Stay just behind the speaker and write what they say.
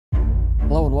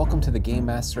and welcome to the Game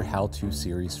Master how-to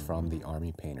series from the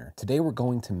Army Painter. Today we're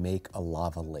going to make a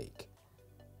lava lake.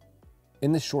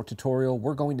 In this short tutorial,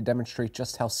 we're going to demonstrate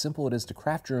just how simple it is to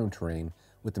craft your own terrain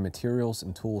with the materials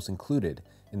and tools included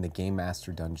in the Game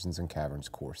Master Dungeons & Caverns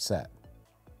core set.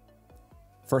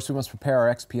 First, we must prepare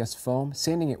our XPS foam.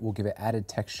 Sanding it will give it added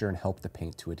texture and help the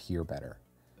paint to adhere better.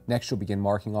 Next, you'll begin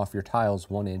marking off your tiles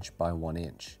 1 inch by 1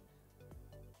 inch.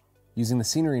 Using the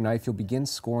scenery knife, you'll begin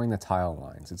scoring the tile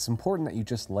lines. It's important that you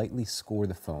just lightly score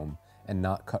the foam and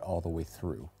not cut all the way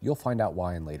through. You'll find out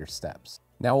why in later steps.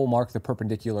 Now we'll mark the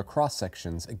perpendicular cross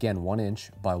sections, again 1 inch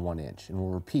by 1 inch, and we'll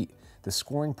repeat the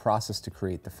scoring process to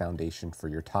create the foundation for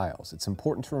your tiles. It's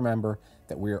important to remember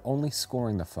that we are only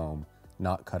scoring the foam,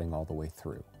 not cutting all the way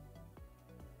through.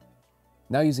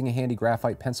 Now using a handy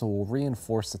graphite pencil, we'll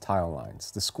reinforce the tile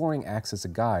lines. The scoring acts as a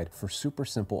guide for super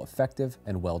simple, effective,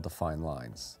 and well-defined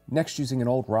lines. Next, using an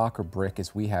old rock or brick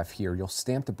as we have here, you'll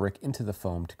stamp the brick into the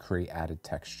foam to create added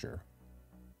texture.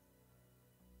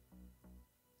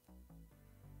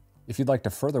 If you'd like to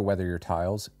further weather your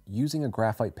tiles, using a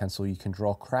graphite pencil you can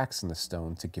draw cracks in the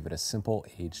stone to give it a simple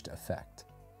aged effect.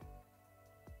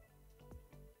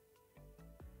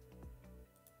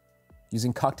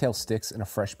 Using cocktail sticks and a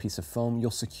fresh piece of foam,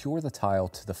 you'll secure the tile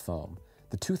to the foam.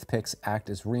 The toothpicks act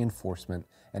as reinforcement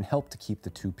and help to keep the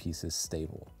two pieces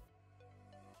stable.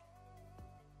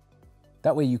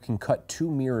 That way you can cut two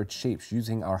mirrored shapes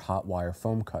using our hot wire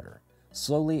foam cutter.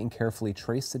 Slowly and carefully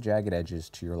trace the jagged edges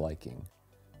to your liking.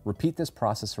 Repeat this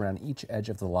process around each edge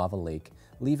of the lava lake,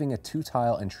 leaving a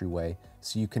 2-tile entryway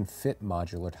so you can fit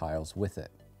modular tiles with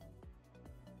it.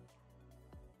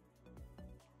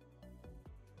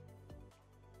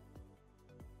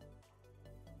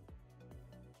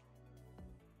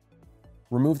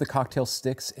 Remove the cocktail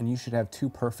sticks and you should have 2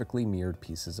 perfectly mirrored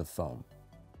pieces of foam.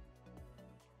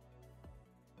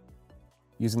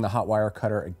 Using the hot wire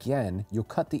cutter again, you'll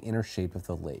cut the inner shape of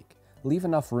the lake. Leave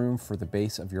enough room for the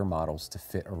base of your models to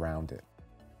fit around it.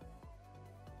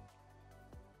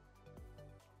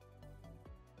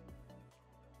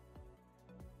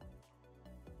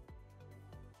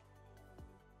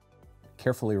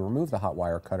 Carefully remove the hot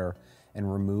wire cutter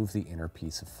and remove the inner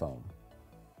piece of foam.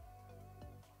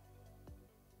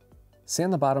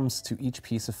 Sand the bottoms to each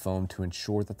piece of foam to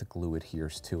ensure that the glue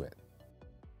adheres to it.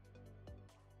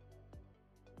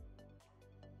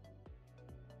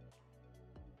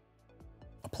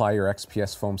 Apply your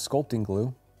XPS foam sculpting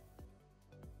glue.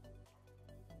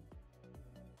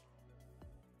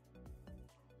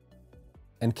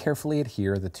 And carefully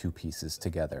adhere the 2 pieces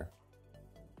together.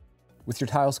 With your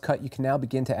tiles cut, you can now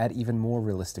begin to add even more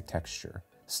realistic texture.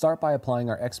 Start by applying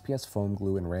our XPS foam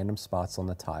glue in random spots on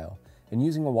the tile, and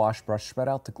using a wash brush, spread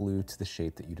out the glue to the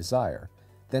shape that you desire.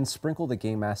 Then sprinkle the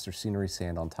Game Master scenery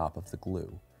sand on top of the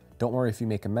glue. Don't worry if you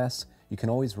make a mess, you can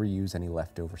always reuse any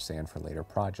leftover sand for later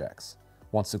projects.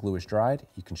 Once the glue is dried,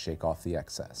 you can shake off the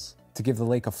excess. To give the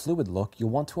lake a fluid look, you'll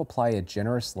want to apply a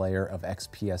generous layer of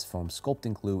XPS foam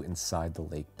sculpting glue inside the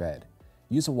lake bed.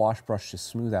 Use a wash brush to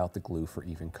smooth out the glue for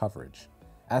even coverage.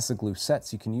 As the glue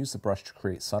sets, you can use the brush to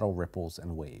create subtle ripples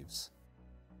and waves.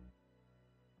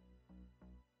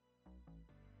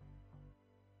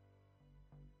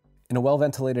 In a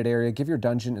well-ventilated area, give your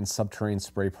dungeon and subterranean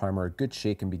spray primer a good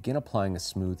shake and begin applying a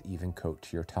smooth, even coat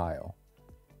to your tile.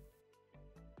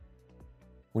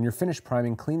 When you're finished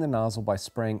priming, clean the nozzle by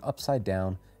spraying upside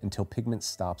down until pigment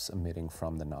stops emitting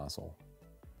from the nozzle.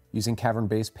 Using cavern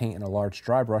base paint and a large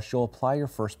dry brush, you'll apply your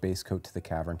first base coat to the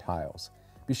cavern tiles.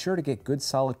 Be sure to get good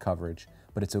solid coverage,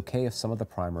 but it's okay if some of the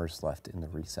primer is left in the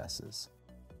recesses.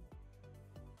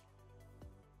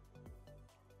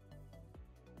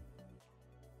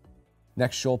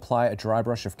 Next, you'll apply a dry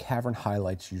brush of cavern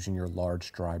highlights using your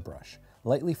large dry brush.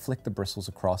 Lightly flick the bristles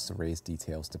across the raised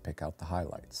details to pick out the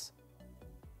highlights.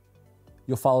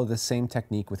 You'll follow the same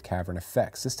technique with cavern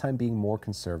effects, this time being more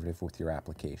conservative with your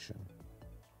application.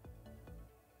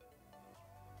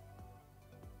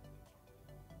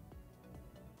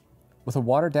 With a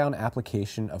watered-down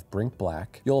application of Brink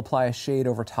Black, you'll apply a shade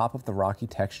over top of the rocky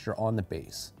texture on the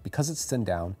base. Because it's thinned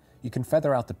down, you can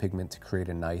feather out the pigment to create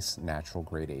a nice, natural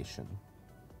gradation.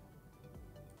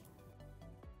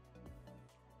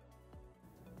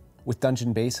 With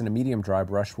Dungeon Base and a medium dry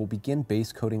brush, we'll begin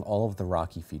base coating all of the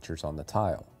rocky features on the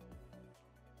tile.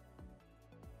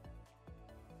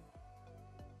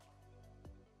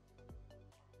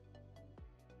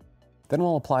 Then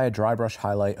we'll apply a dry brush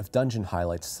highlight of Dungeon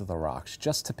Highlights to the rocks,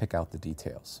 just to pick out the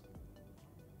details.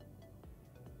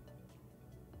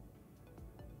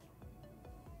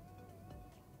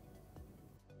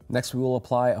 Next, we will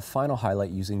apply a final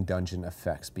highlight using Dungeon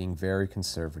Effects, being very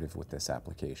conservative with this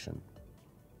application.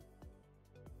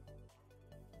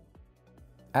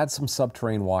 Add some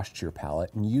subterranean wash to your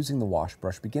palette, and using the wash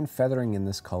brush, begin feathering in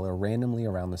this color randomly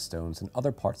around the stones and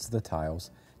other parts of the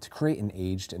tiles to create an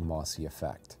aged and mossy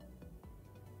effect.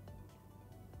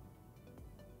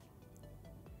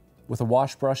 With a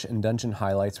wash brush and dungeon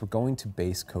highlights, we're going to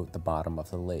base coat the bottom of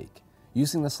the lake.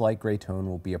 Using this light gray tone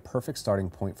will be a perfect starting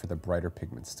point for the brighter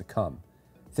pigments to come.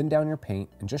 Thin down your paint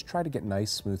and just try to get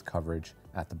nice smooth coverage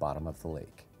at the bottom of the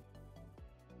lake.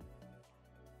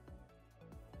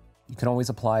 You can always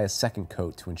apply a second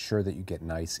coat to ensure that you get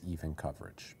nice, even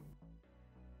coverage.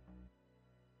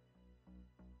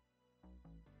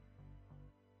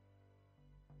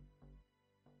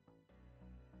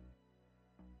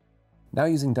 Now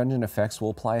using dungeon effects,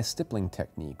 we'll apply a stippling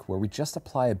technique where we just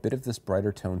apply a bit of this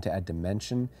brighter tone to add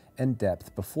dimension and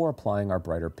depth before applying our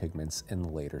brighter pigments in the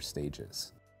later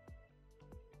stages.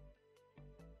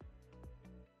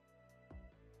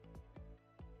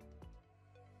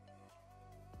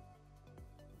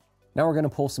 Now we're going to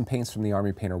pull some paints from the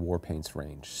Army Painter War Paints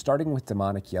range. Starting with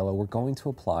Demonic Yellow, we're going to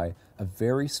apply a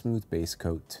very smooth base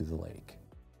coat to the lake.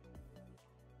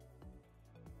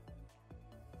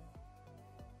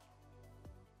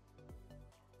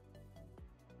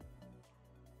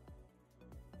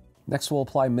 Next we'll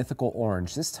apply Mythical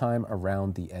Orange, this time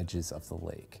around the edges of the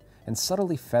lake, and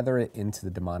subtly feather it into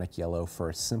the Demonic Yellow for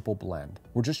a simple blend.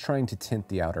 We're just trying to tint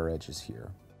the outer edges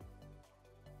here.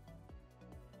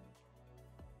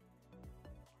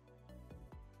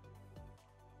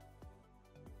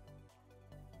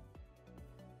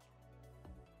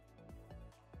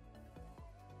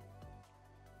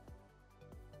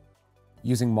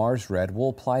 Using Mars Red, we'll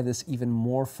apply this even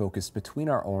more focused between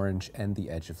our orange and the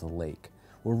edge of the lake.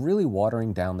 We're really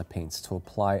watering down the paints to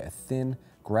apply a thin,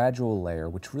 gradual layer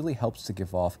which really helps to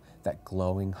give off that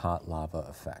glowing hot lava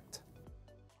effect.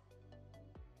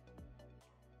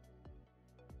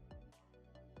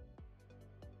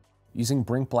 Using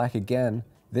Brink Black again,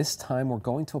 this time we're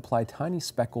going to apply tiny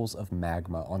speckles of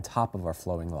magma on top of our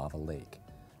flowing lava lake.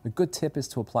 A good tip is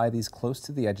to apply these close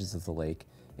to the edges of the lake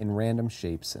in random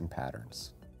shapes and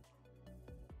patterns.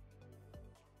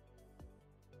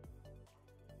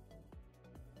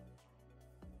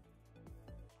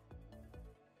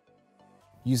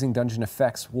 Using dungeon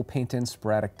effects, we'll paint in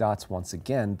sporadic dots once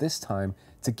again, this time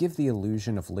to give the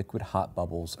illusion of liquid hot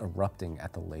bubbles erupting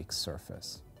at the lake's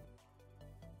surface.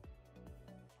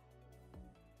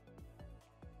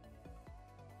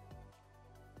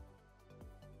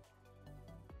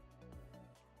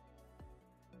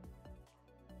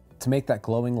 To make that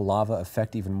glowing lava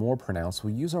effect even more pronounced,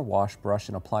 we'll use our wash brush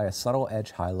and apply a subtle edge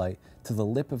highlight to the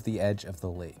lip of the edge of the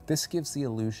lake. This gives the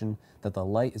illusion that the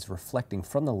light is reflecting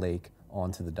from the lake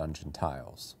onto the dungeon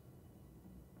tiles.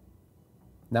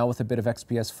 Now with a bit of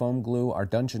XPS foam glue, our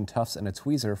dungeon tufts, and a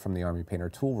tweezer from the Army Painter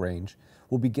tool range,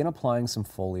 we'll begin applying some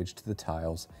foliage to the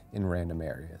tiles in random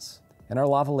areas. And our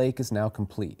lava lake is now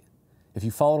complete. If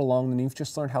you followed along, then you've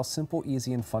just learned how simple,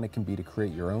 easy, and fun it can be to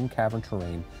create your own cavern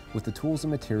terrain with the tools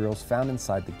and materials found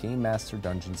inside the Game Master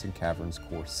Dungeons & Caverns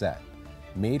core set,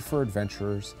 made for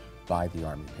adventurers by the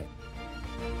Army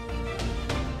Painter.